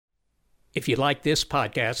If you like this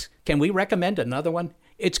podcast, can we recommend another one?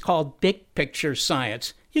 It's called Big Picture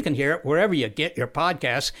Science. You can hear it wherever you get your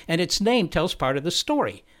podcasts, and its name tells part of the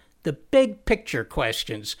story. The big picture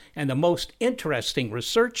questions and the most interesting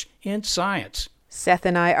research in science. Seth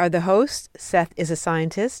and I are the hosts. Seth is a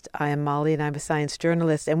scientist. I am Molly, and I'm a science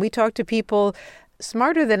journalist. And we talk to people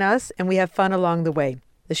smarter than us, and we have fun along the way.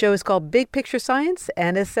 The show is called Big Picture Science,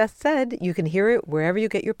 and as Seth said, you can hear it wherever you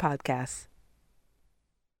get your podcasts.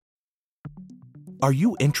 Are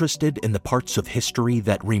you interested in the parts of history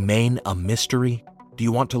that remain a mystery? Do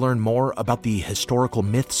you want to learn more about the historical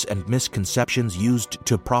myths and misconceptions used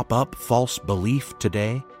to prop up false belief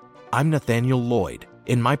today? I'm Nathaniel Lloyd.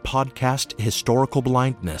 In my podcast, Historical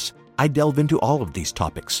Blindness, I delve into all of these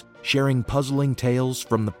topics, sharing puzzling tales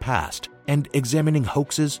from the past and examining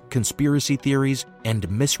hoaxes, conspiracy theories, and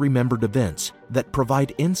misremembered events that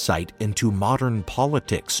provide insight into modern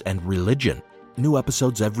politics and religion. New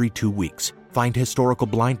episodes every 2 weeks. Find Historical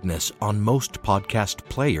Blindness on most podcast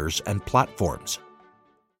players and platforms.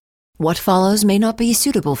 What follows may not be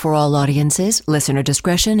suitable for all audiences. Listener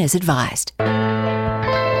discretion is advised.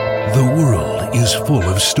 The world is full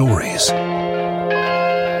of stories.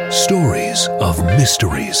 Stories of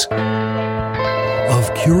mysteries,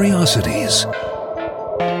 of curiosities,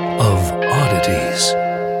 of oddities.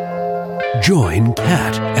 Join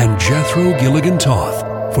Kat and Jethro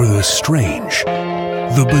Gilligan-Toth for the strange,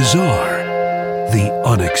 the bizarre, the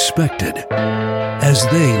unexpected, as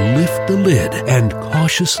they lift the lid and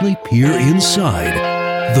cautiously peer inside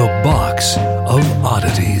the box of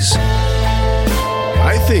oddities.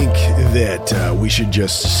 I think that we should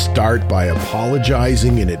just start by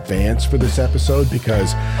apologizing in advance for this episode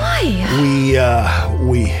because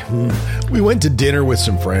we went to dinner with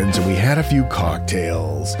some friends and we had a few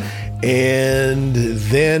cocktails. And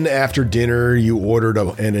then after dinner, you ordered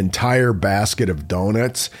an entire basket of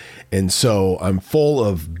donuts. And so I'm full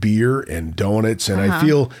of beer and donuts, and I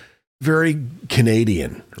feel very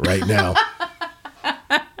Canadian right now.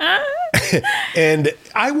 And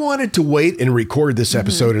I wanted to wait and record this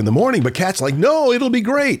episode in the morning, but Kat's like, no, it'll be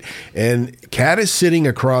great. And Kat is sitting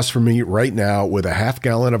across from me right now with a half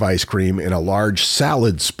gallon of ice cream and a large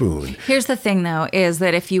salad spoon. Here's the thing, though, is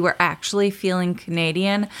that if you were actually feeling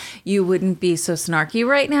Canadian, you wouldn't be so snarky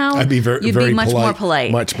right now. I'd be You'd very be much polite, more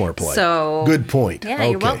polite. Much more polite. So good point. Yeah,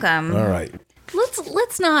 you're welcome. All right.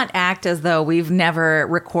 Let's not act as though we've never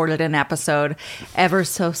recorded an episode ever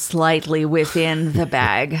so slightly within the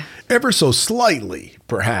bag. Ever so slightly,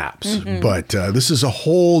 perhaps. But this is a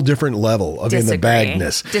whole different level of in the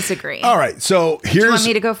bagness. Disagree. All right. So here's... Do you want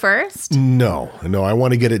me to go first? No. I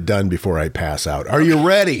want to get it done before I pass out. Are you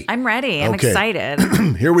ready? I'm ready. I'm excited.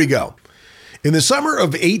 Here we go. In the summer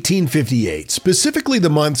of 1858, specifically the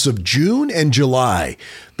months of June and July,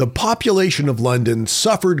 the population of London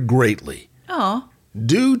suffered greatly. Oh.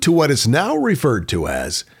 Due to what is now referred to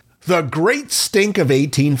as the Great Stink of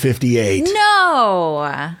 1858.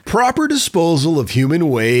 No! Proper disposal of human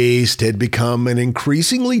waste had become an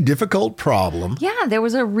increasingly difficult problem. Yeah, there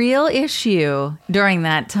was a real issue during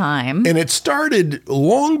that time. And it started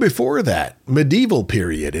long before that. Medieval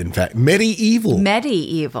period, in fact. Medieval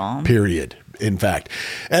period. In fact,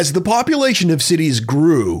 as the population of cities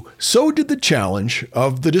grew, so did the challenge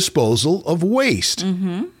of the disposal of waste,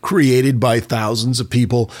 created by thousands of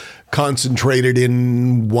people concentrated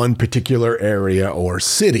in one particular area or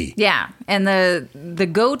city. Yeah, and the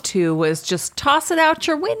go-to was just toss it out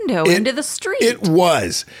your window into the street. It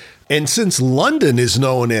was. And since London is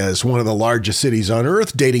known as one of the largest cities on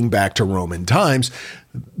earth, dating back to Roman times,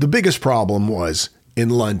 the biggest problem was in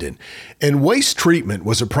London. And waste treatment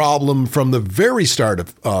was a problem from the very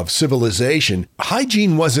start of civilization.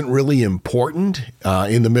 Hygiene wasn't really important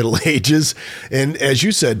in the Middle Ages. And as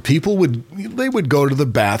you said, people would go to the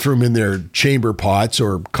bathroom in their chamber pots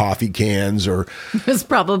or coffee cans or... It was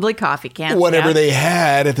probably coffee cans. Whatever they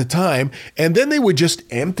had at the time. And then they would just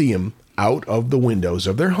empty them out of the windows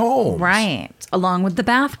of their homes. Right. Along with the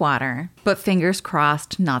bathwater. But fingers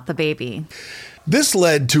crossed, not the baby. This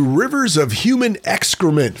led to rivers of human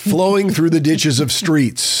excrement flowing through the ditches of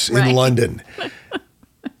streets in London.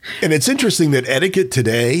 And it's interesting that etiquette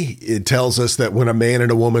today, it tells us that when a man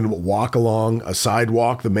and a woman walk along a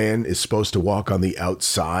sidewalk, the man is supposed to walk on the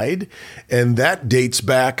outside. And that dates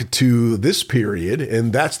back to this period.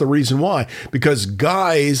 And that's the reason why, because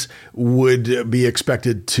guys would be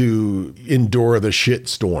expected to endure the shit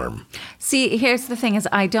storm. See, here's the thing is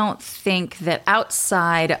I don't think that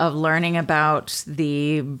outside of learning about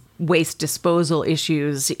the waste disposal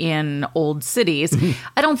issues in old cities,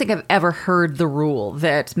 I don't think I've ever heard the rule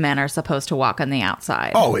that men are supposed to walk on the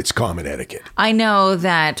outside. Oh, it's common etiquette. I know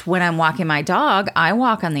that when I'm walking my dog, I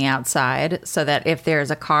walk on the outside so that if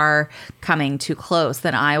there's a car coming too close,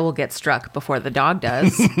 then I will get struck before the dog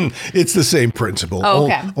does. It's the same principle, Oh,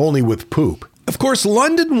 okay. Only with poop. Of course,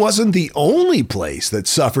 London wasn't the only place that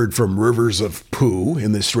suffered from rivers of poo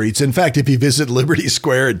in the streets. In fact, if you visit Liberty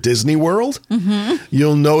Square at Disney World,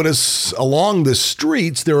 you'll notice along the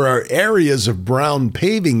streets there are areas of brown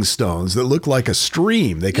paving stones that look like a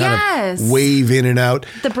stream. They kind of wave in and out.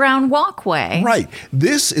 The brown walkway. Right.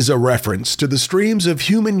 This is a reference to the streams of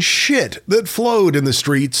human shit that flowed in the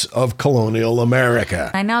streets of colonial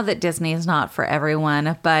America. I know that Disney is not for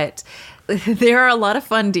everyone, but there are a lot of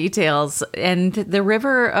fun details, and the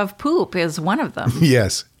river of poop is one of them.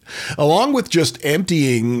 Yes. Along with just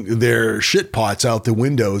emptying their shit pots out the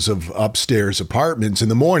windows of upstairs apartments in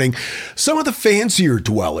the morning, some of the fancier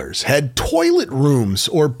dwellers had toilet rooms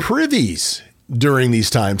or privies during these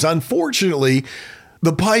times. Unfortunately,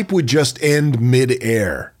 the pipe would just end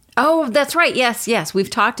mid-air. Oh, that's right. Yes, yes. We've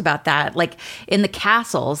talked about that. Like in the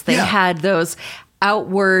castles, they had those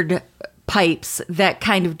outward pipes that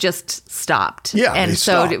kind of just stopped. Yeah, and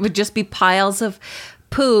so stopped. it would just be piles of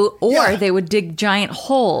poo, or they would dig giant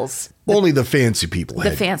holes. Only the fancy people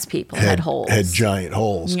had holes. Had giant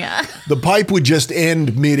holes. Yeah. The pipe would just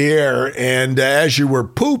end midair, and as you were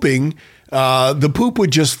pooping, the poop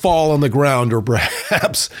would just fall on the ground or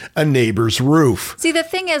perhaps a neighbor's roof. See, the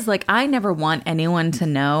thing is, like, I never want anyone to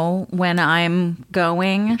know when I'm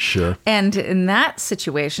going. Sure. And in that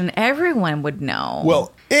situation, everyone would know.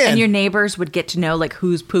 Well, and your neighbors would get to know, like,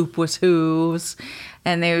 whose poop was whose.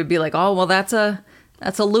 And they would be like, oh, well, that's a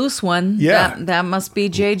loose one. Yeah. That must be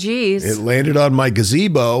JG's. It landed on my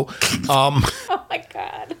gazebo. Oh, my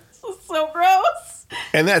God. This is so gross.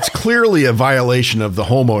 And that's clearly a violation of the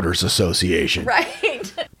Homeowners Association.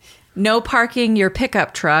 Right. No parking your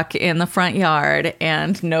pickup truck in the front yard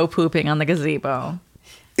and no pooping on the gazebo.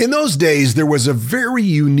 In those days, there was a very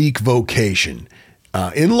unique vocation.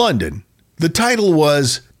 In London, the title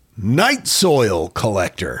was night soil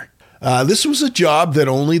collector. This was a job that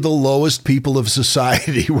only the lowest people of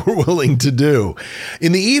society were willing to do.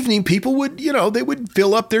 In the evening, people would, they would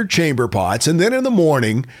fill up their chamber pots. And then in the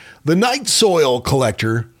morning, the night soil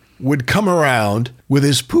collector would come around with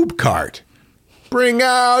his poop cart. Bring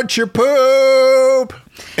out your poop.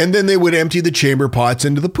 And then they would empty the chamber pots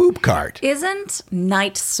into the poop cart. Isn't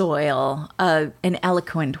night soil an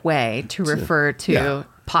eloquent way to refer to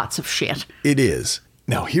pots of shit? It is.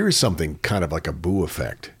 Now, here's something kind of like a boo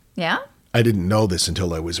effect. Yeah? I didn't know this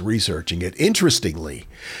until I was researching it. Interestingly,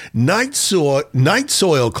 night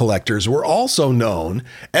soil collectors were also known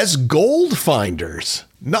as gold finders.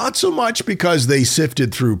 Not so much because they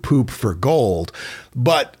sifted through poop for gold,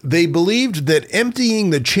 but they believed that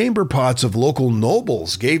emptying the chamber pots of local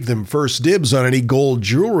nobles gave them first dibs on any gold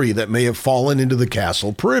jewelry that may have fallen into the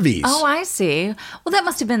castle privies. Oh, I see. Well, that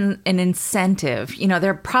must have been an incentive.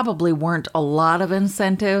 There probably weren't a lot of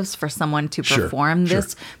incentives for someone to perform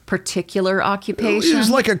this particular occupation. It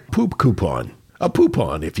was like a poop coupon, a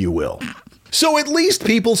poupon, if you will. So at least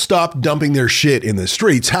people stopped dumping their shit in the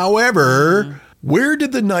streets. However, where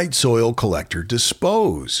did the night soil collector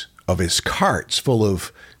dispose of his carts full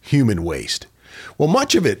of human waste? Well,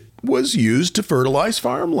 much of it was used to fertilize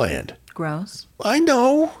farmland. Gross. I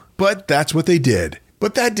know, but that's what they did.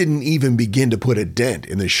 But that didn't even begin to put a dent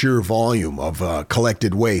in the sheer volume of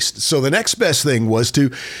collected waste. So the next best thing was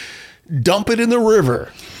to dump it in the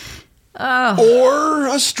river. Or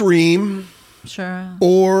a stream. Sure.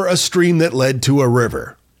 Or a stream that led to a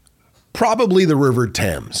river. Probably the River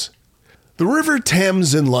Thames. The River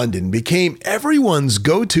Thames in London became everyone's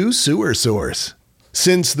go-to sewer source.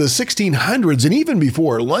 Since the 1600s and even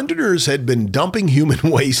before, Londoners had been dumping human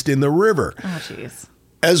waste in the river. Oh, jeez.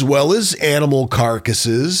 As well as animal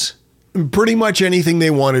carcasses, pretty much anything they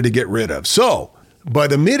wanted to get rid of. So, by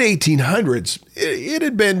the mid-1800s, it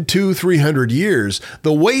had been 200-300 years.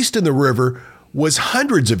 The waste in the river was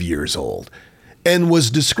hundreds of years old and was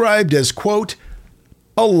described as, quote,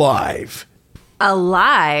 alive.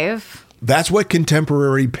 Alive? That's what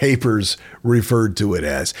contemporary papers referred to it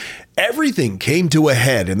as. Everything came to a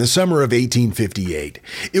head in the summer of 1858.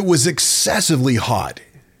 It was excessively hot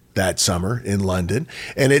that summer in London,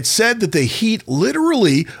 and it said that the heat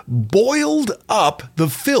literally boiled up the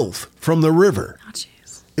filth from the river. Oh,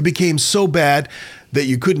 jeez. It became so bad that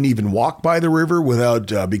you couldn't even walk by the river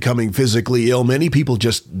without becoming physically ill. Many people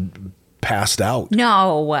just passed out.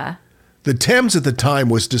 No. The Thames at the time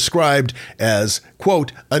was described as,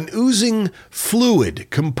 quote, an oozing fluid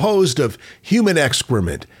composed of human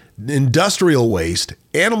excrement, industrial waste,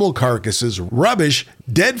 animal carcasses, rubbish,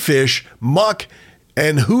 dead fish, muck,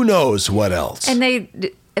 and who knows what else.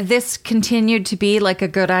 And this continued to be like a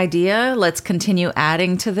good idea. Let's continue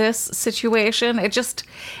adding to this situation.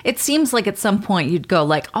 It seems like at some point you'd go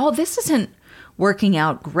like, oh, this isn't working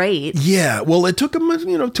out great. Yeah, well, it took them,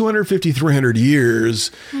 250, 300 years.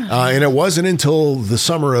 And it wasn't until the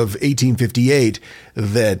summer of 1858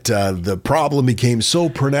 that the problem became so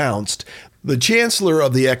pronounced. The Chancellor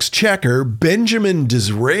of the Exchequer, Benjamin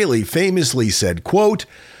Disraeli, famously said, quote,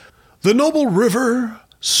 "The noble river,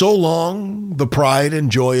 so long the pride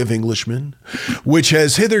and joy of Englishmen, which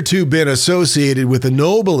has hitherto been associated with the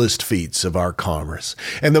noblest feats of our commerce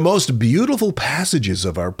and the most beautiful passages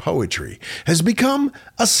of our poetry, has become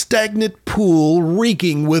a stagnant pool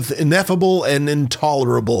reeking with ineffable and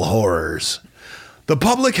intolerable horrors. The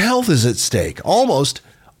public health is at stake. Almost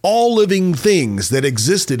all living things that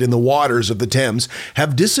existed in the waters of the Thames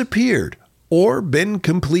have disappeared or been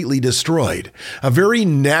completely destroyed. A very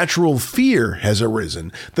natural fear has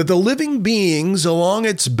arisen that the living beings along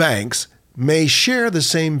its banks may share the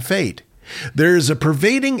same fate. There is a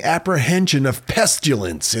pervading apprehension of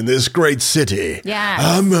pestilence in this great city." Yes.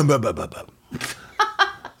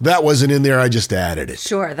 That wasn't in there, I just added it.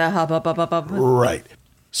 Sure, the hub. Right.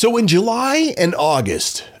 So in July and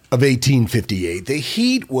August of 1858, the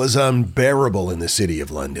heat was unbearable in the city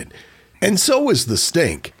of London. And so was the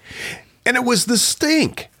stink. And it was the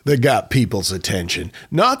stink that got people's attention.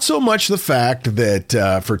 Not so much the fact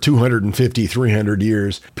that for 250, 300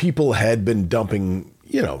 years, people had been dumping,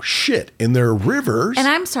 shit in their rivers. And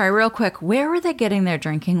I'm sorry, real quick, where were they getting their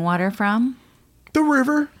drinking water from? The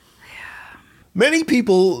river. Yeah. Many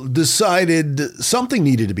people decided something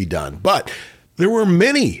needed to be done, but there were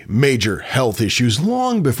many major health issues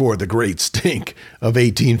long before the Great Stink of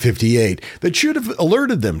 1858 that should have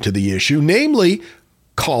alerted them to the issue, namely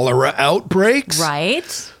cholera outbreaks.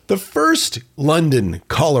 Right. The first London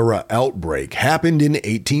cholera outbreak happened in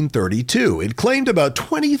 1832. It claimed about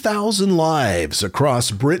 20,000 lives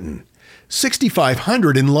across Britain,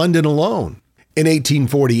 6,500 in London alone. In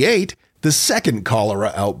 1848, the second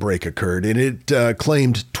cholera outbreak occurred, and it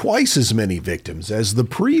claimed twice as many victims as the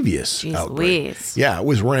previous outbreak. Louise. Yeah, it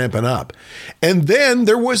was ramping up. And then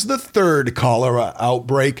there was the third cholera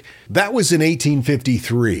outbreak. That was in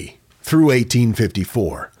 1853. Through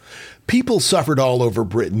 1854. People suffered all over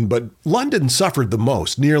Britain, but London suffered the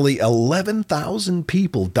most. Nearly 11,000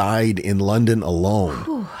 people died in London alone.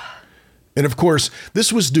 Whew. And of course,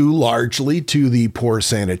 this was due largely to the poor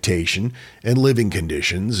sanitation and living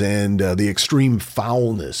conditions and the extreme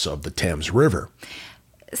foulness of the Thames River.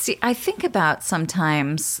 See, I think about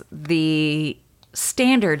sometimes the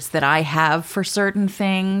standards that I have for certain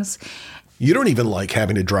things. You don't even like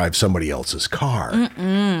having to drive somebody else's car.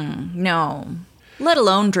 No. Let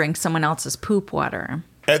alone drink someone else's poop water.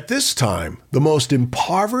 At this time, the most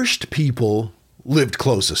impoverished people lived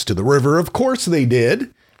closest to the river. Of course they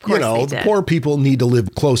did. The poor people need to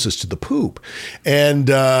live closest to the poop. And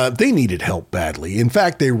they needed help badly. In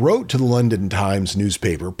fact, they wrote to the London Times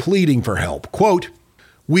newspaper pleading for help. Quote,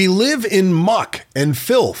 "We live in muck and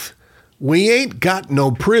filth. We ain't got no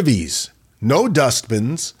privies, no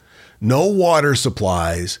dustbins, no water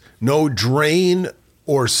supplies, no drain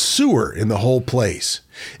or sewer in the whole place.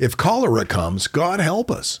 If cholera comes, God help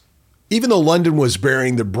us." Even though London was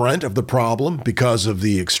bearing the brunt of the problem because of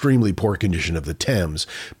the extremely poor condition of the Thames,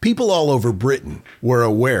 people all over Britain were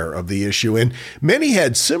aware of the issue, and many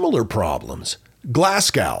had similar problems.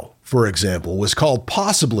 Glasgow, for example, was called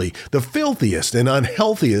possibly the filthiest and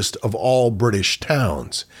unhealthiest of all British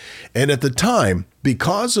towns. And at the time,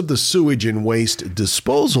 because of the sewage and waste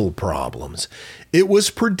disposal problems, it was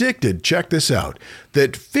predicted, check this out,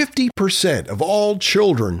 that 50% of all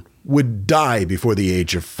children would die before the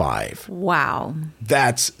age of 5. Wow.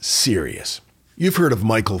 That's serious. You've heard of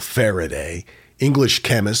Michael Faraday, English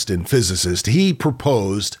chemist and physicist. He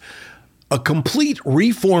proposed a complete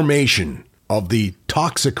reformation of the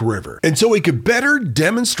toxic river. And so he could better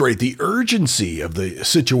demonstrate the urgency of the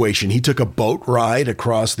situation, he took a boat ride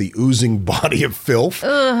across the oozing body of filth.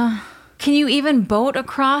 Can you even boat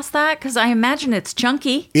across that? Because I imagine it's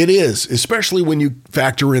chunky. It is, especially when you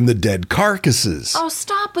factor in the dead carcasses. Oh,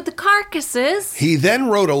 stop with the carcasses. He then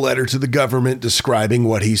wrote a letter to the government describing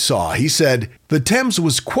what he saw. He said, the Thames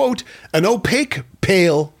was, quote, an opaque,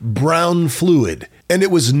 pale, brown fluid, and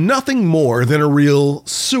it was nothing more than a real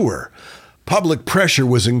sewer. Public pressure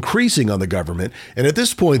was increasing on the government, and at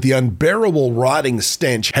this point, the unbearable rotting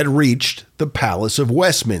stench had reached the Palace of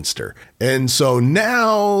Westminster. And so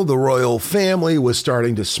now the royal family was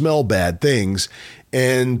starting to smell bad things,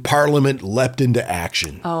 and Parliament leapt into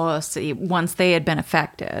action. Oh, see, once they had been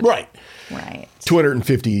affected. Right. Right.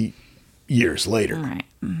 250 years later. Right.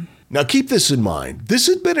 Now keep this in mind. This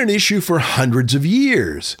had been an issue for hundreds of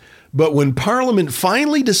years. But when Parliament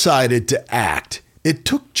finally decided to act, it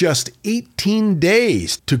took just 18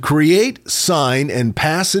 days to create, sign, and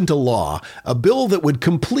pass into law a bill that would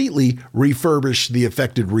completely refurbish the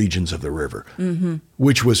affected regions of the river,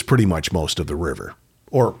 which was pretty much most of the river,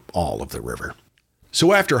 or all of the river.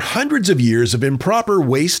 So after hundreds of years of improper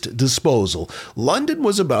waste disposal, London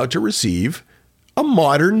was about to receive a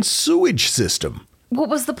modern sewage system. What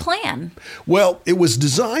was the plan? Well, it was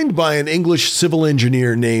designed by an English civil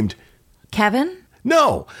engineer named... Kevin?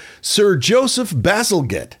 No, Sir Joseph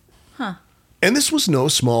Bazalgette. Huh. And this was no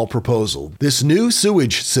small proposal. This new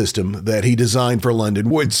sewage system that he designed for London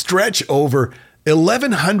would stretch over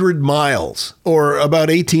 1,100 miles, or about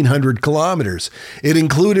 1,800 kilometers. It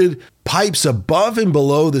included pipes above and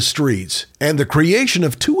below the streets and the creation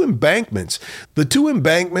of 2 embankments. The 2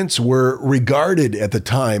 embankments were regarded at the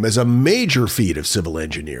time as a major feat of civil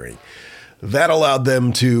engineering. That allowed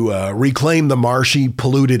them to reclaim the marshy,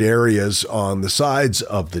 polluted areas on the sides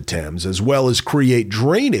of the Thames, as well as create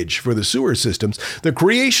drainage for the sewer systems. The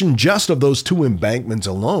creation just of those 2 embankments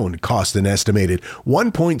alone cost an estimated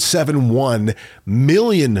 £1.71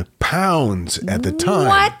 million at the time.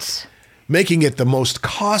 What? Making it the most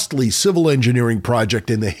costly civil engineering project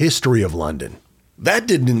in the history of London. That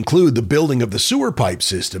didn't include the building of the sewer pipe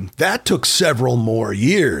system. That took several more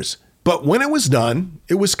years. But when it was done,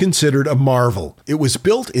 it was considered a marvel. It was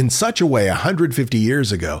built in such a way 150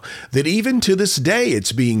 years ago that even to this day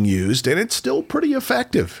it's being used, and it's still pretty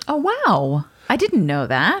effective. Oh, wow. I didn't know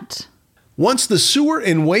that. Once the sewer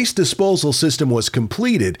and waste disposal system was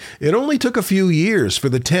completed, it only took a few years for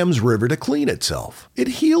the Thames River to clean itself. It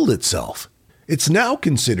healed itself. It's now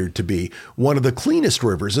considered to be one of the cleanest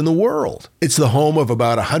rivers in the world. It's the home of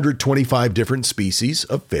about 125 different species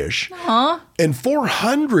of fish and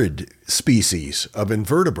 400 species of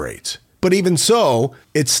invertebrates. But even so,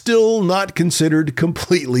 it's still not considered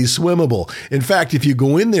completely swimmable. In fact, if you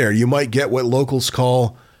go in there, you might get what locals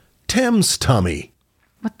call Thames tummy.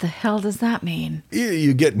 What the hell does that mean?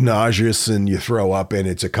 You get nauseous and you throw up, and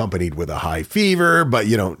it's accompanied with a high fever, but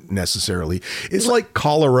you don't necessarily. It's like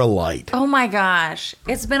cholera light. Oh my gosh.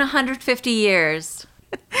 It's been 150 years.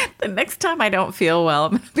 The next time I don't feel well,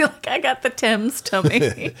 I'm going to be like, I got the Thames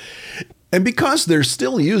tummy. And because they're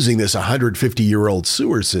still using this 150-year-old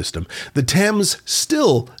sewer system, the Thames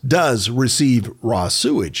still does receive raw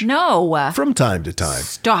sewage. No. From time to time.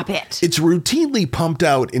 Stop it. It's routinely pumped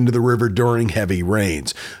out into the river during heavy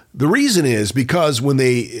rains. The reason is because when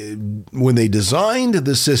they designed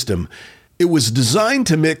the system, it was designed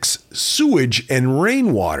to mix sewage and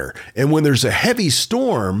rainwater. And when there's a heavy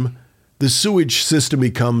storm, the sewage system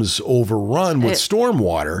becomes overrun with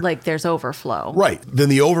stormwater. Like there's overflow. Right. Then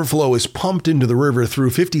the overflow is pumped into the river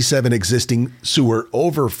through 57 existing sewer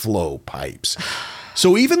overflow pipes.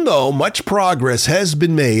 So even though much progress has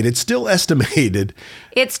been made, it's still estimated.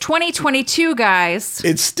 It's 2022, guys.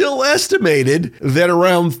 It's still estimated that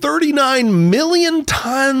around 39 million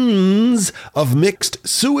tons of mixed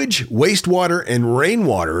sewage, wastewater, and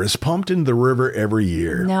rainwater is pumped into the river every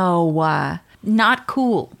year. No, not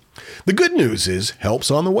cool. The good news is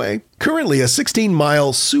help's on the way. Currently, a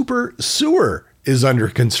 16-mile super sewer is under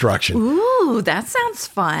construction. Ooh, that sounds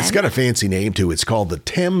fun. It's got a fancy name, too. It's called the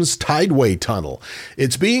Thames Tideway Tunnel.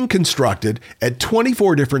 It's being constructed at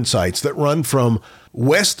 24 different sites that run from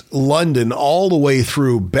West London all the way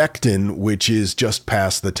through Beckton, which is just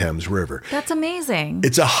past the Thames River. That's amazing.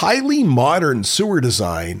 It's a highly modern sewer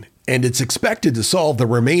design, and it's expected to solve the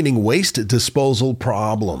remaining waste disposal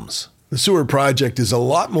problems. The sewer project is a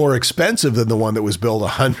lot more expensive than the one that was built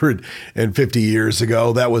 150 years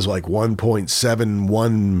ago. That was like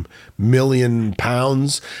 £1.71 million.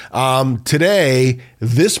 Today,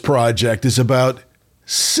 this project is about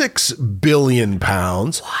 £6 billion.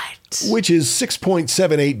 What? Which is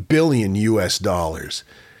 $6.78 billion US dollars.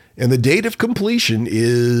 And the date of completion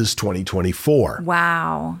is 2024.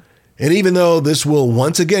 Wow. And even though this will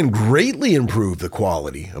once again greatly improve the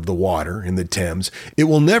quality of the water in the Thames, it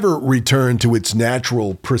will never return to its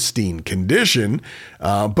natural pristine condition.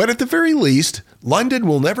 But at the very least, London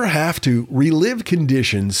will never have to relive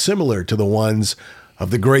conditions similar to the ones of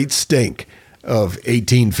the Great Stink of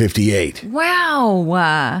 1858.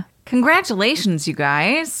 Wow. Congratulations, you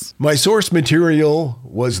guys. My source material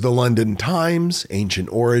was the London Times,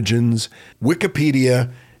 Ancient Origins,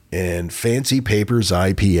 Wikipedia, and Fancy Papers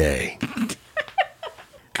IPA.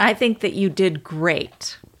 I think that you did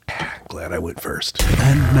great. Glad I went first.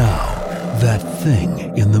 And now, that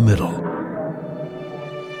thing in the middle.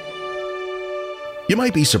 You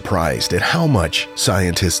might be surprised at how much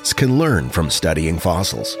scientists can learn from studying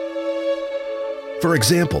fossils. For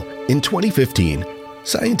example, in 2015,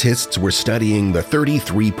 scientists were studying the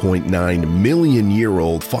 33.9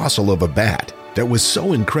 million-year-old fossil of a bat that was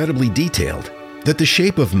so incredibly detailed that the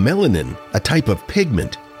shape of melanin, a type of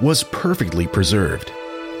pigment, was perfectly preserved.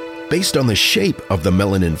 Based on the shape of the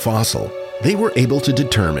melanin fossil, they were able to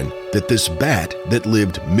determine that this bat that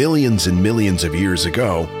lived millions and millions of years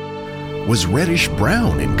ago was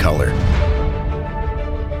reddish-brown in color.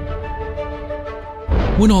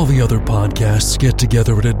 When all the other podcasts get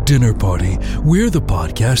together at a dinner party, we're the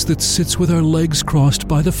podcast that sits with our legs crossed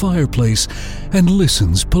by the fireplace and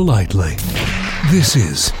listens politely. This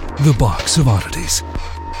is the Box of Oddities.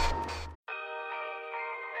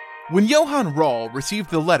 When Johann Rall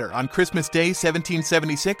received the letter on Christmas Day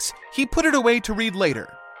 1776, he put it away to read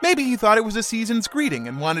later. Maybe he thought it was a season's greeting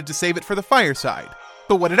and wanted to save it for the fireside.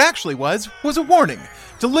 But what it actually was a warning,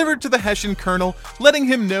 delivered to the Hessian colonel, letting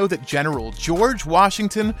him know that General George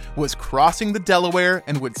Washington was crossing the Delaware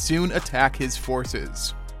and would soon attack his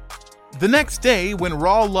forces. The next day, when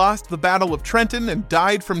Rall lost the Battle of Trenton and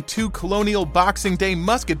died from 2 colonial Boxing Day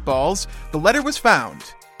musket balls, the letter was found,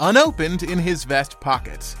 unopened, in his vest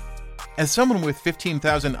pocket. As someone with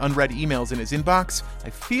 15,000 unread emails in his inbox, I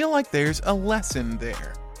feel like there's a lesson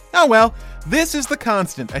there. Oh well, this is The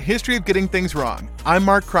Constant, a history of getting things wrong. I'm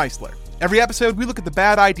Mark Chrysler. Every episode, we look at the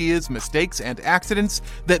bad ideas, mistakes, and accidents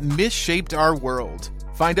that misshaped our world.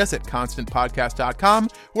 Find us at constantpodcast.com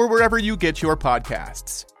or wherever you get your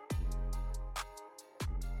podcasts.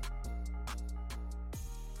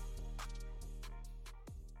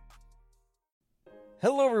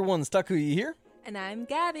 Hello everyone, Takuya here. And I'm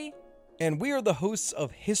Gabby. And we are the hosts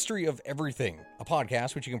of History of Everything, a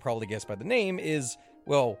podcast which you can probably guess by the name is,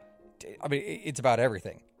 well, I mean, it's about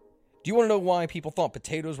everything. Do you want to know why people thought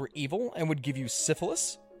potatoes were evil and would give you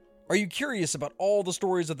syphilis? Are you curious about all the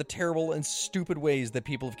stories of the terrible and stupid ways that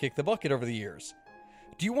people have kicked the bucket over the years?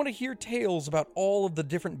 Do you want to hear tales about all of the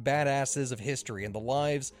different badasses of history and the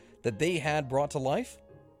lives that they had brought to life?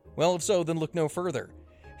 Well, if so, then look no further.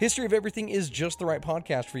 History of Everything is just the right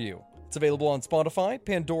podcast for you. It's available on Spotify,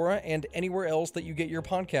 Pandora, and anywhere else that you get your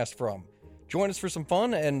podcast from. Join us for some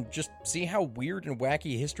fun and just see how weird and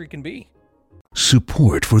wacky history can be.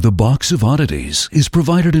 Support for the Box of Oddities is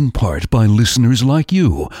provided in part by listeners like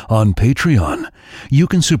you on Patreon. You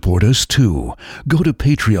can support us too. Go to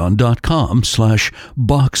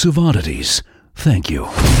patreon.com/Box of Oddities. Thank you.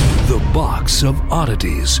 The Box of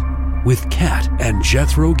Oddities with Kat and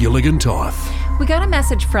Jethro Gilligan Toth. We got a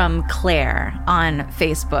message from Claire on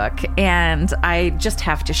Facebook, and I just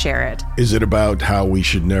have to share it. Is it about how we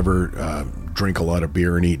should never drink a lot of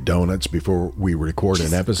beer and eat donuts before we record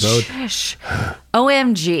an episode? Shush.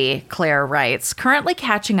 OMG, Claire writes, currently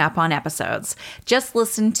catching up on episodes. Just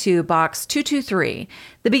listened to Box 223.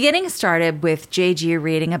 The beginning started with JG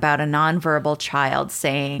reading about a nonverbal child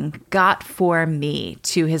saying, "Got for me,"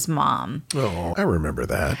 to his mom. Oh, I remember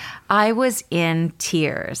that. I was in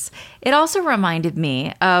tears. It also reminded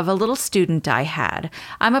me of a little student I had.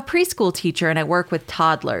 I'm a preschool teacher and I work with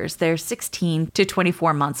toddlers. They're 16 to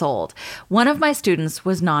 24 months old. One of my students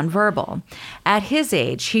was nonverbal. At his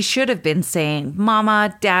age, he should have been saying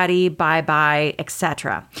mama, daddy, bye-bye,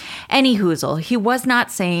 etc. Any hoozle, he was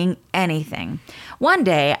not saying anything. One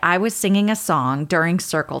day, I was singing a song during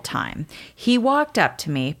circle time. He walked up to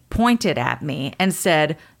me, pointed at me, and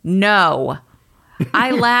said, "No."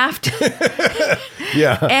 I laughed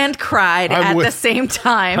and cried at the same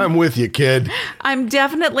time. I'm with you, kid. I'm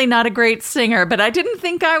definitely not a great singer, but I didn't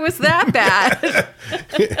think I was that bad.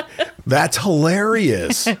 That's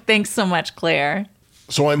hilarious. Thanks so much, Claire.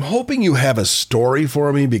 So I'm hoping you have a story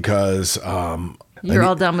for me because... You're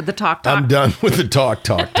all done with the talk. I'm done with the talk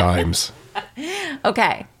times.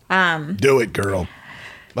 Okay. Do it, girl.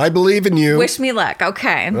 I believe in you. Wish me luck.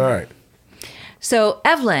 Okay. All right. So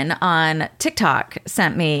Evelyn on TikTok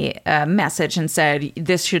sent me a message and said,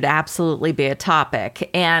 this should absolutely be a topic.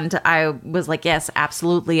 And I was like, yes,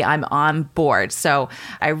 absolutely. I'm on board. So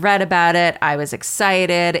I read about it. I was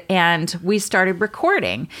excited and we started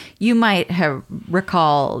recording. You might have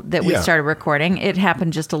recall that we started recording. It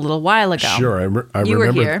happened just a little while ago. Sure. I you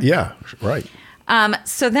remember. Were here. Yeah, right.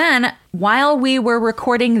 So then while we were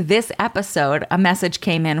recording this episode, a message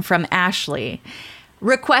came in from Ashley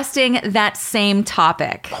requesting that same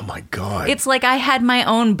topic. Oh my God. It's like I had my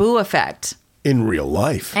own boo effect. In real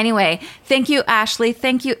life. Anyway, thank you, Ashley.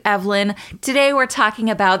 Thank you, Evelyn. Today we're talking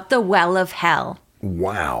about the Well of Hell.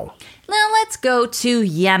 Wow. Now let's go to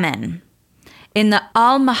Yemen in the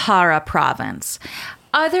Al-Mahara province.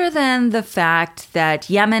 Other than the fact that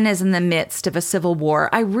Yemen is in the midst of a civil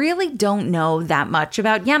war, I really don't know that much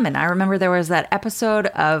about Yemen. I remember there was that episode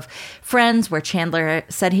of Friends where Chandler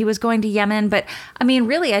said he was going to Yemen, but I mean,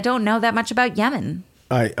 really, I don't know that much about Yemen.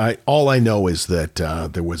 All I know is that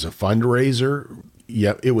there was a fundraiser.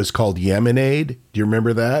 Yeah, it was called Yemenaid. Do you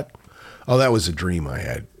remember that? Oh, that was a dream I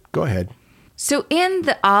had. Go ahead. So in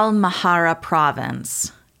the Al-Mahara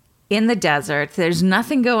province, in the desert, there's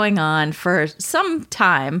nothing going on for some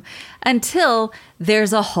time until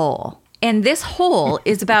there's a hole. And this hole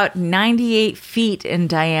is about 98 feet in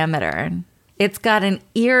diameter. It's got an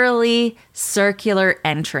eerily circular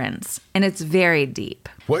entrance, and it's very deep.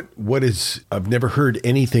 What is, I've never heard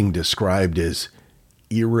anything described as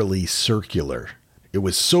eerily circular. It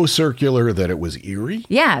was so circular that it was eerie?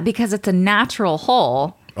 Yeah, because it's a natural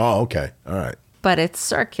hole. Oh, okay. All right. But it's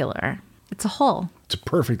circular. It's a hole. It's a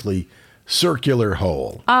perfectly circular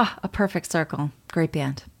hole. Ah, a perfect circle. Great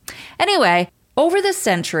band. Anyway, over the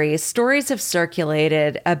centuries, stories have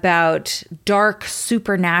circulated about dark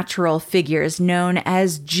supernatural figures known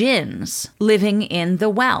as jinns living in the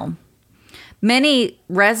well. Many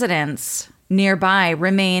residents nearby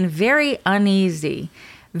remain very uneasy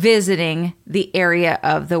visiting the area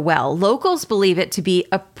of the well. Locals believe it to be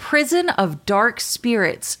a prison of dark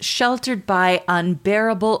spirits sheltered by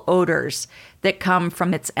unbearable odors that come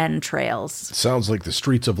from its entrails. Sounds like the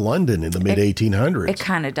streets of London in the mid-1800s. It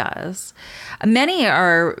kind of does. Many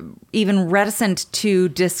are even reticent to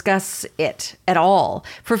discuss it at all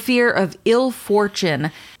for fear of ill fortune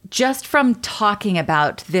just from talking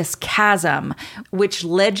about this chasm, which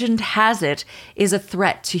legend has it is a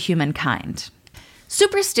threat to humankind.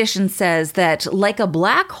 Superstition says that, like a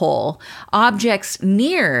black hole, objects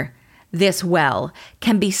near this well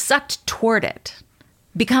can be sucked toward it,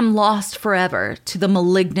 become lost forever to the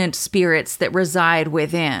malignant spirits that reside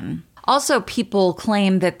within. Also, people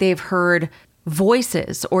claim that they've heard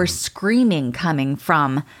voices or screaming coming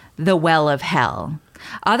from the well of hell.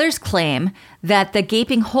 Others claim that the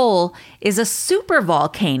gaping hole is a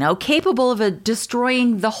supervolcano capable of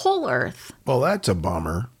destroying the whole earth. Well, that's a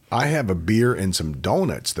bummer. I have a beer and some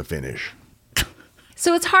donuts to finish.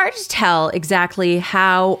 So it's hard to tell exactly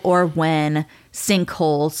how or when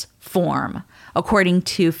sinkholes form, according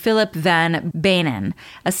to Philip Van Benen,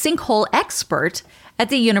 a sinkhole expert at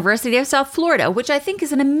the University of South Florida, which I think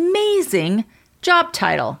is an amazing job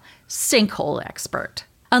title, sinkhole expert.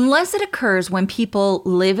 Unless it occurs when people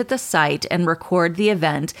live at the site and record the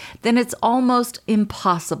event, then it's almost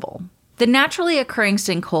impossible. The naturally occurring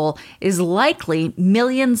sinkhole is likely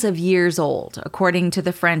millions of years old, according to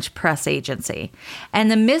the French press agency,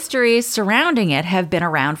 and the mysteries surrounding it have been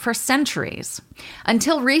around for centuries.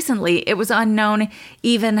 Until recently, it was unknown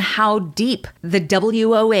even how deep the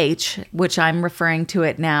WOH, which I'm referring to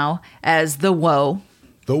it now as the woe.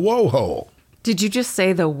 The woe hole. Did you just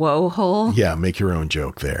say the woe hole? Yeah, make your own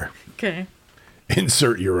joke there. Okay.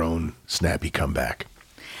 Insert your own snappy comeback.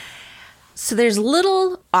 So there's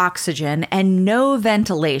little oxygen and no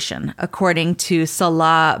ventilation, according to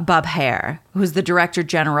Salah Babher, who's the Director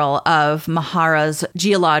General of Mahara's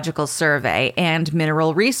Geological Survey and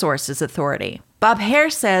Mineral Resources Authority.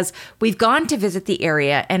 Babher says, "We've gone to visit the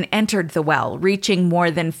area and entered the well, reaching more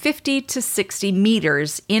than 50 to 60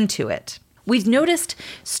 meters into it. We've noticed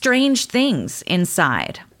strange things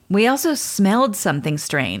inside. We also smelled something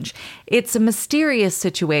strange. It's a mysterious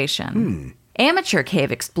situation." Amateur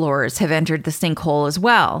cave explorers have entered the sinkhole as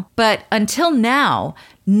well, but until now,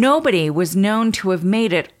 nobody was known to have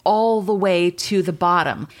made it all the way to the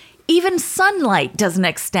bottom. Even sunlight doesn't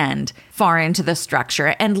extend far into the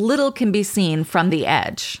structure, and little can be seen from the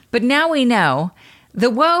edge. But now we know the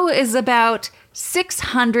woe is about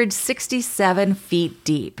 667 feet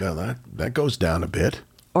deep. Now that goes down a bit.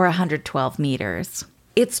 Or 112 meters.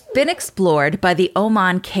 It's been explored by the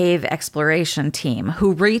Oman Cave Exploration Team,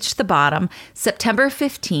 who reached the bottom September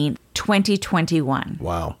 15, 2021.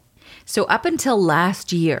 Wow. So up until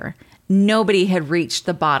last year, nobody had reached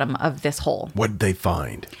the bottom of this hole. What did they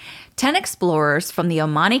find? 10 explorers from the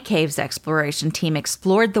Omani Caves Exploration Team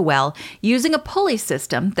explored the well using a pulley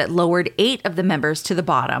system that lowered 8 of the members to the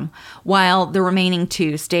bottom, while the remaining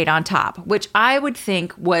 2 stayed on top, which I would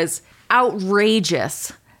think was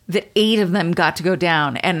outrageous that 8 of them got to go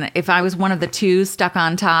down. And if I was one of the 2 stuck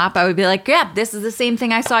on top, I would be like, yeah, this is the same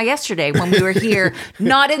thing I saw yesterday when we were here,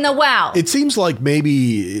 not in the well. It seems like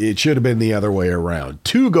maybe it should have been the other way around.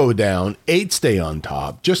 2 go down, 8 stay on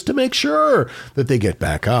top, just to make sure that they get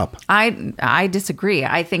back up. I disagree.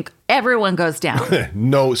 I think everyone goes down.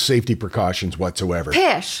 No safety precautions whatsoever.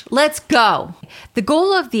 Pish, let's go. The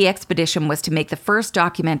goal of the expedition was to make the first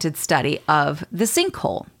documented study of the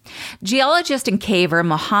sinkhole. Geologist and caver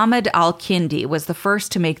Mohammed Al-Kindi was the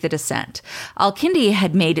first to make the descent. Al-Kindi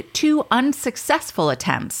had made 2 unsuccessful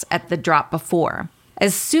attempts at the drop before.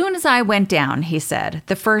 As soon as I went down, he said,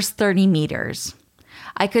 the first 30 meters,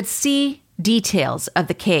 I could see details of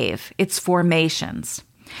the cave, its formations.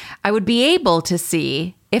 I would be able to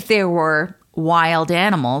see if there were wild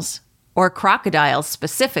animals or crocodiles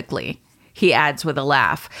specifically, he adds with a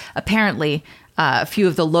laugh. Apparently, a few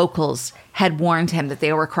of the locals had warned him that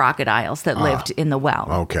there were crocodiles that lived in the well.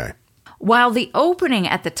 Okay. While the opening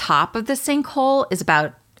at the top of the sinkhole is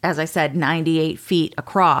about, as I said, 98 feet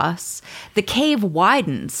across, the cave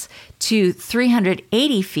widens to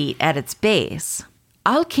 380 feet at its base.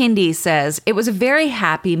 Al-Kindi says it was a very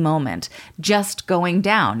happy moment, just going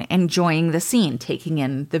down, enjoying the scene, taking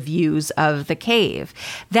in the views of the cave.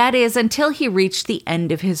 That is, until he reached the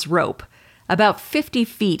end of his rope, about 50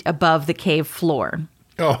 feet above the cave floor.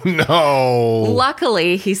 Oh, no.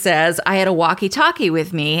 Luckily, he says, I had a walkie-talkie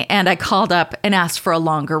with me, and I called up and asked for a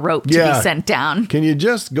longer rope to be sent down. Can you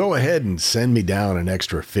just go ahead and send me down an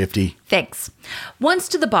extra 50? Thanks. Once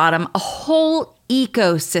to the bottom, a whole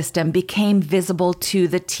ecosystem became visible to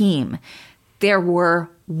the team. There were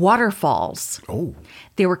waterfalls. Oh.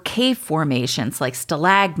 There were cave formations like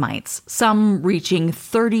stalagmites, some reaching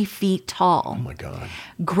 30 feet tall. Oh, my God.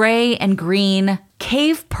 Gray and green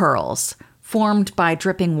cave pearls formed by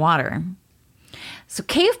dripping water. So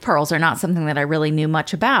cave pearls are not something that I really knew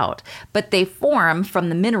much about, but they form from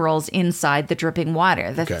the minerals inside the dripping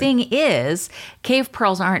water. The thing is, cave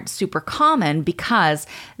pearls aren't super common because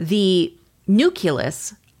the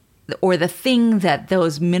nucleus, or the thing that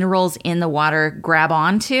those minerals in the water grab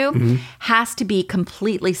onto, has to be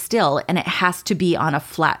completely still, and it has to be on a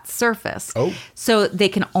flat surface. Oh. So they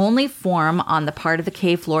can only form on the part of the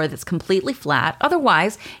cave floor that's completely flat.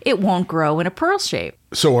 Otherwise, it won't grow in a pearl shape.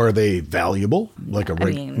 So are they valuable? Like a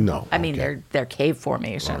no. I mean, they're cave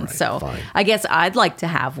formations. All right, so fine. I guess I'd like to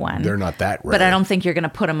have one. They're not that rare. But I don't think you're going to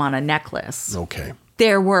put them on a necklace. Okay.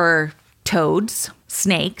 There were toads,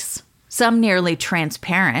 snakes, some nearly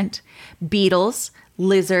transparent, beetles,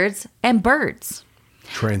 lizards, and birds.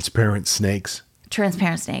 Transparent snakes?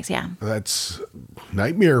 Transparent snakes, yeah. That's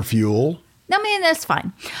nightmare fuel. I mean, that's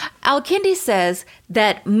fine. Al-Kindi says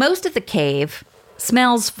that most of the cave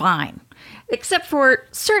smells fine, except for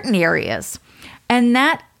certain areas. And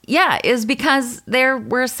that, is because there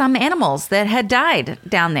were some animals that had died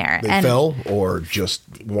down there. They fell or just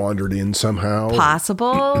wandered in somehow?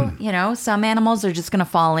 Possible. Some animals are just going to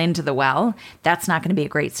fall into the well. That's not going to be a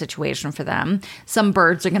great situation for them. Some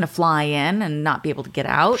birds are going to fly in and not be able to get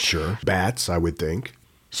out. Sure. Bats, I would think.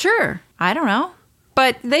 Sure. I don't know.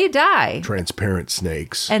 But they die. Transparent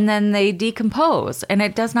snakes. And then they decompose, and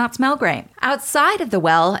it does not smell great. Outside of the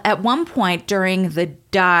well, at one point during the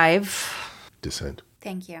descent.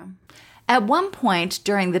 Thank you. At one point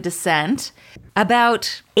during the descent,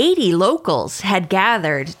 about 80 locals had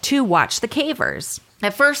gathered to watch the cavers.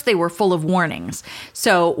 At first, they were full of warnings.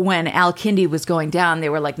 So when Al-Kindi was going down, they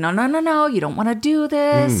were like, no, you don't want to do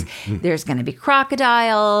this. There's going to be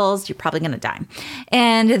crocodiles. You're probably going to die.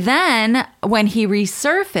 And then when he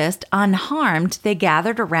resurfaced unharmed, they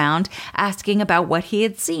gathered around asking about what he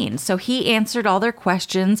had seen. So he answered all their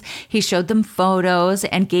questions. He showed them photos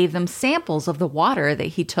and gave them samples of the water that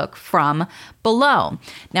he took from below.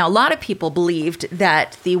 Now, a lot of people believed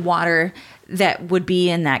that the water that would be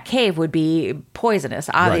in that cave would be poisonous.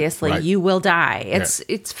 Obviously, right. You will die.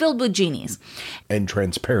 It's filled with genies. And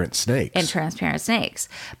transparent snakes.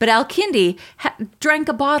 But Al-Kindi drank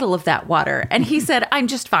a bottle of that water, and he said, I'm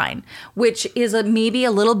just fine, which is maybe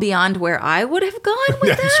a little beyond where I would have gone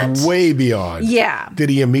with that. That's way beyond. Yeah. Did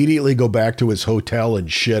he immediately go back to his hotel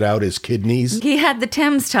and shit out his kidneys? He had the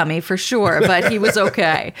Thames tummy for sure, but he was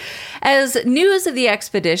okay. As news of the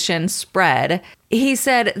expedition spread, he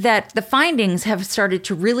said that the findings have started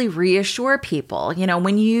to really reassure people.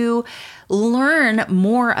 When you learn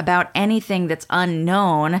more about anything that's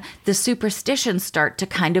unknown, the superstitions start to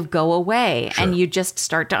kind of go away. Sure. And you just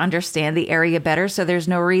start to understand the area better. So there's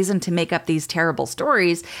no reason to make up these terrible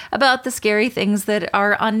stories about the scary things that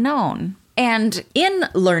are unknown. And in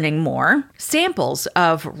learning more, samples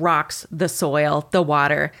of rocks, the soil, the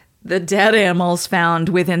water, the dead animals found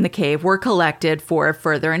within the cave were collected for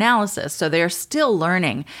further analysis. So they're still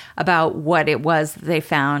learning about what it was they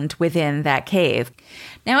found within that cave.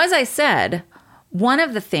 Now, as I said, one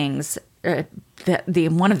of the things,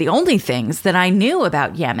 one of the only things that I knew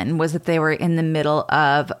about Yemen was that they were in the middle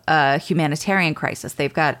of a humanitarian crisis.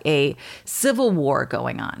 They've got a civil war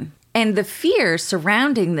going on. And the fear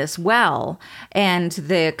surrounding this well and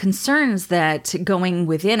the concerns that going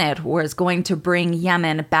within it was going to bring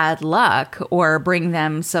Yemen bad luck or bring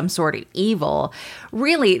them some sort of evil.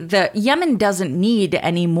 Really, the Yemen doesn't need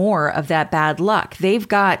any more of that bad luck. They've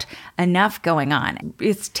got enough going on.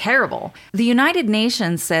 It's terrible. The United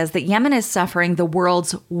Nations says that Yemen is suffering the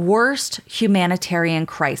world's worst humanitarian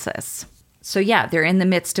crisis. So yeah, they're in the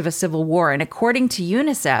midst of a civil war. And according to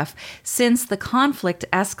UNICEF, since the conflict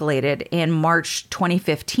escalated in March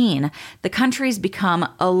 2015, the country's become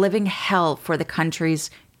a living hell for the country's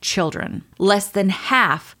children. Less than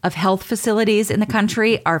half of health facilities in the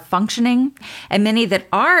country are functioning, and many that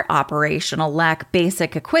are operational lack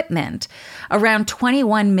basic equipment. Around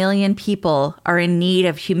 21 million people are in need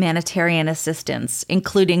of humanitarian assistance,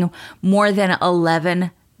 including more than 11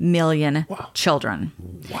 million children.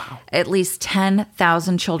 Wow. At least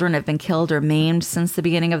 10,000 children have been killed or maimed since the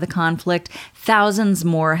beginning of the conflict. Thousands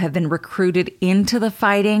more have been recruited into the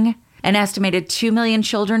fighting. An estimated 2 million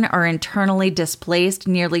children are internally displaced.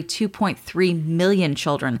 Nearly 2.3 million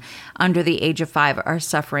children under the age of 5 are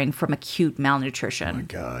suffering from acute malnutrition. Oh my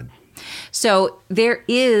God. So there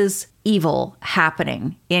is evil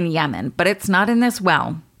happening in Yemen, but it's not in this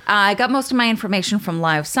well. I got most of my information from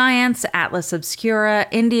Live Science, Atlas Obscura,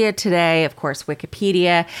 India Today, of course,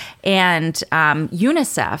 Wikipedia, and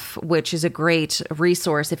UNICEF, which is a great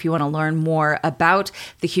resource if you want to learn more about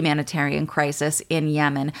the humanitarian crisis in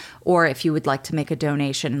Yemen, or if you would like to make a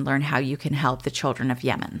donation and learn how you can help the children of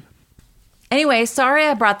Yemen. Anyway, sorry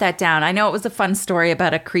I brought that down. I know it was a fun story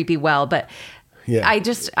about a creepy well, but yeah. I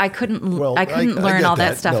couldn't learn all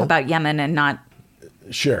that stuff about Yemen and not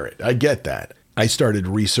share it. I get that. I started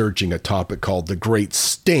researching a topic called the Great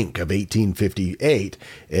Stink of 1858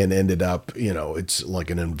 and ended up, it's like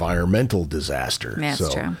an environmental disaster.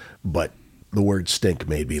 That's true. But the word stink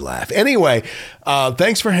made me laugh. Anyway,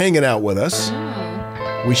 thanks for hanging out with us.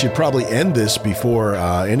 We should probably end this before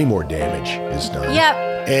any more damage is done.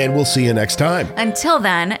 Yep. And we'll see you next time. Until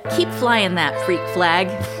then, keep flying that freak flag.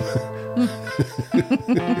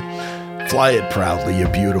 Fly it proudly, you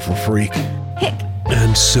beautiful freak. Hick.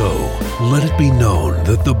 And so, let it be known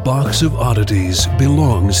that the Box of Oddities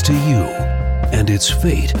belongs to you, and its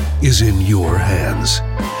fate is in your hands.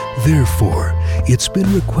 Therefore, it's been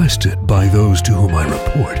requested by those to whom I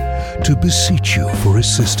report to beseech you for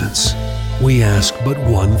assistance. We ask but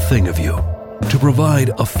one thing of you, to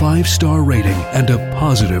provide a 5-star rating and a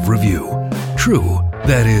positive review. True,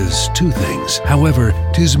 that is 2 things. However,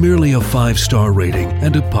 'tis merely a 5-star rating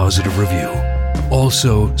and a positive review.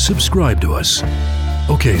 Also, subscribe to us.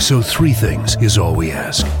 Okay, so 3 things is all we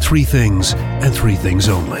ask. 3 things and 3 things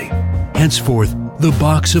only. Henceforth, the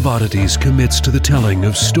Box of Oddities commits to the telling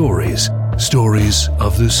of stories. Stories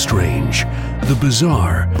of the strange, the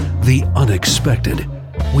bizarre, the unexpected.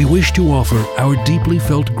 We wish to offer our deeply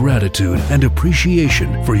felt gratitude and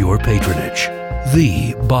appreciation for your patronage.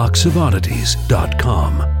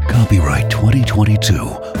 TheBoxOfOddities.com. Copyright 2022.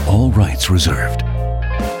 All rights reserved.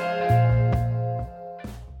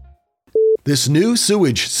 This new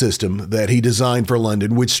sewage system that he designed for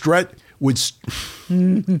London would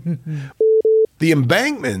the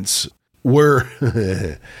embankments were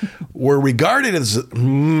regarded as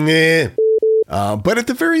but at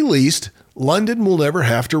the very least, London will never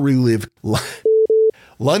have to relive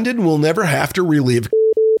London will never have to